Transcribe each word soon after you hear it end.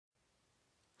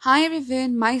Hi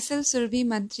everyone, myself Surabhi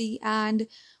Mantri and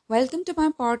welcome to my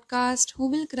podcast Who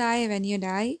Will Cry When You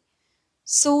Die?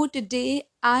 So today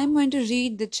I'm going to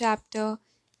read the chapter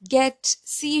Get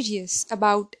Serious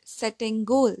About Setting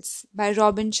Goals by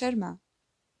Robin Sharma.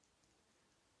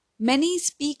 Many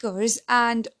speakers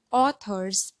and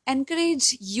authors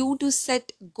encourage you to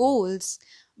set goals,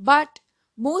 but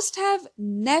most have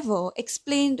never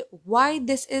explained why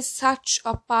this is such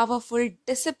a powerful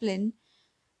discipline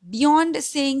beyond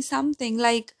saying something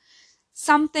like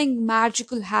something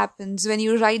magical happens when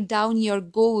you write down your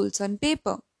goals on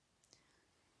paper.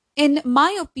 In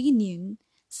my opinion,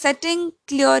 setting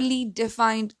clearly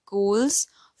defined goals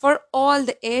for all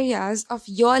the areas of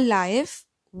your life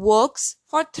works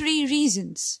for three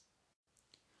reasons.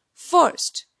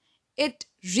 First, it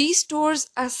restores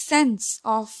a sense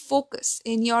of focus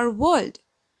in your world,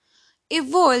 a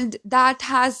world that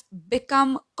has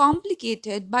become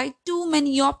complicated by too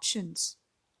many options.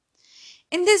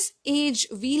 In this age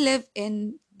we live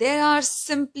in, there are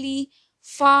simply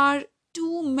far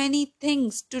too many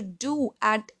things to do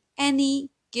at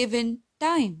any given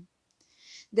time.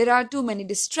 There are too many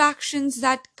distractions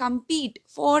that compete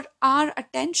for our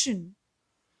attention.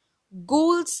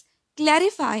 Goals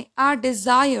clarify our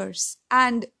desires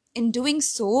and, in doing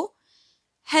so,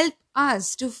 help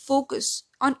us to focus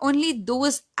on only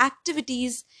those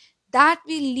activities that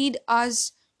will lead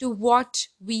us to what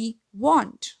we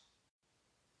want.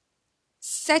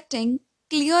 Setting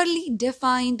clearly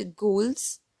defined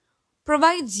goals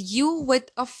provides you with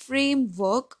a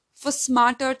framework for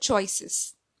smarter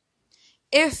choices.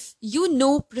 If you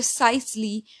know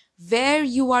precisely where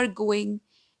you are going,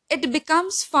 it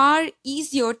becomes far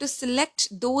easier to select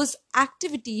those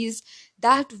activities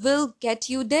that will get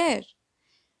you there.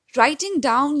 Writing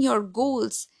down your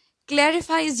goals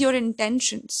clarifies your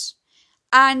intentions,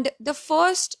 and the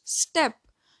first step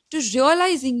to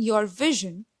realizing your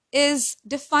vision is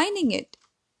defining it.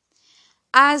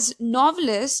 As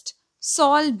novelist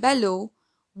Saul Bellow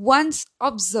once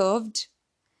observed,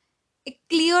 a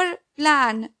clear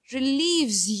plan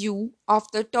relieves you of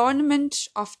the torment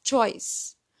of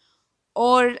choice.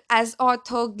 Or as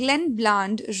author Glenn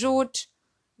Bland wrote,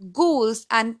 goals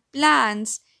and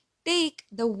plans take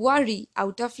the worry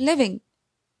out of living.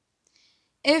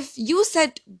 If you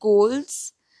set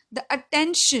goals, the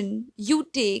attention you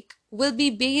take will be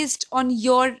based on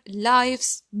your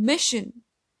life's mission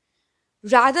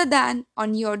rather than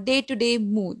on your day to day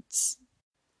moods.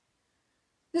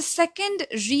 The second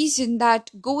reason that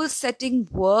goal setting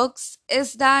works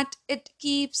is that it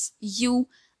keeps you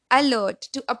alert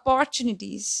to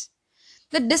opportunities.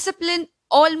 The discipline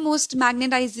almost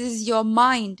magnetizes your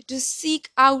mind to seek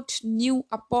out new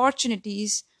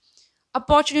opportunities,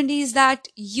 opportunities that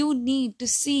you need to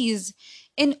seize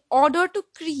in order to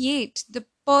create the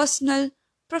personal,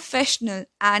 professional,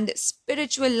 and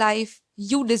spiritual life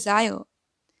you desire.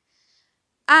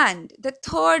 And the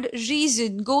third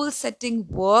reason goal setting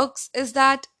works is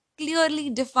that clearly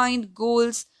defined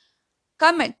goals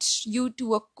commit you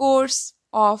to a course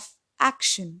of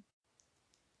action.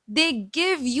 They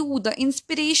give you the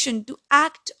inspiration to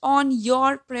act on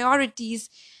your priorities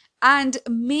and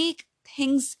make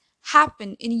things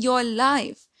happen in your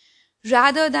life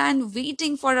rather than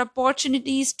waiting for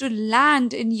opportunities to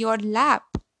land in your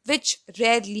lap, which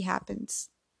rarely happens.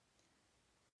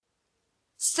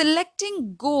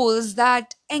 Selecting goals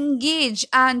that engage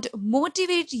and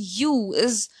motivate you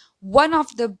is one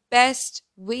of the best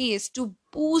ways to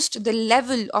boost the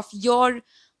level of your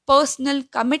personal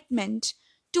commitment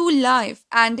to life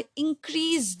and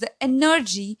increase the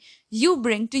energy you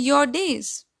bring to your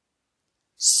days.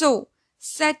 So,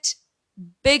 set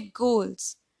big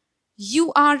goals.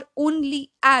 You are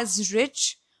only as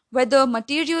rich, whether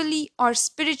materially or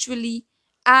spiritually,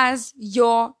 as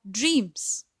your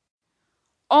dreams.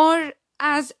 Or,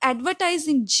 as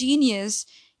advertising genius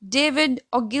David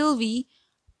Ogilvy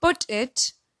put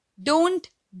it, don't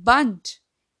bunt,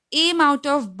 aim out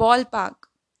of ballpark,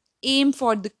 aim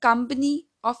for the company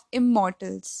of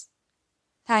immortals.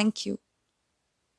 Thank you.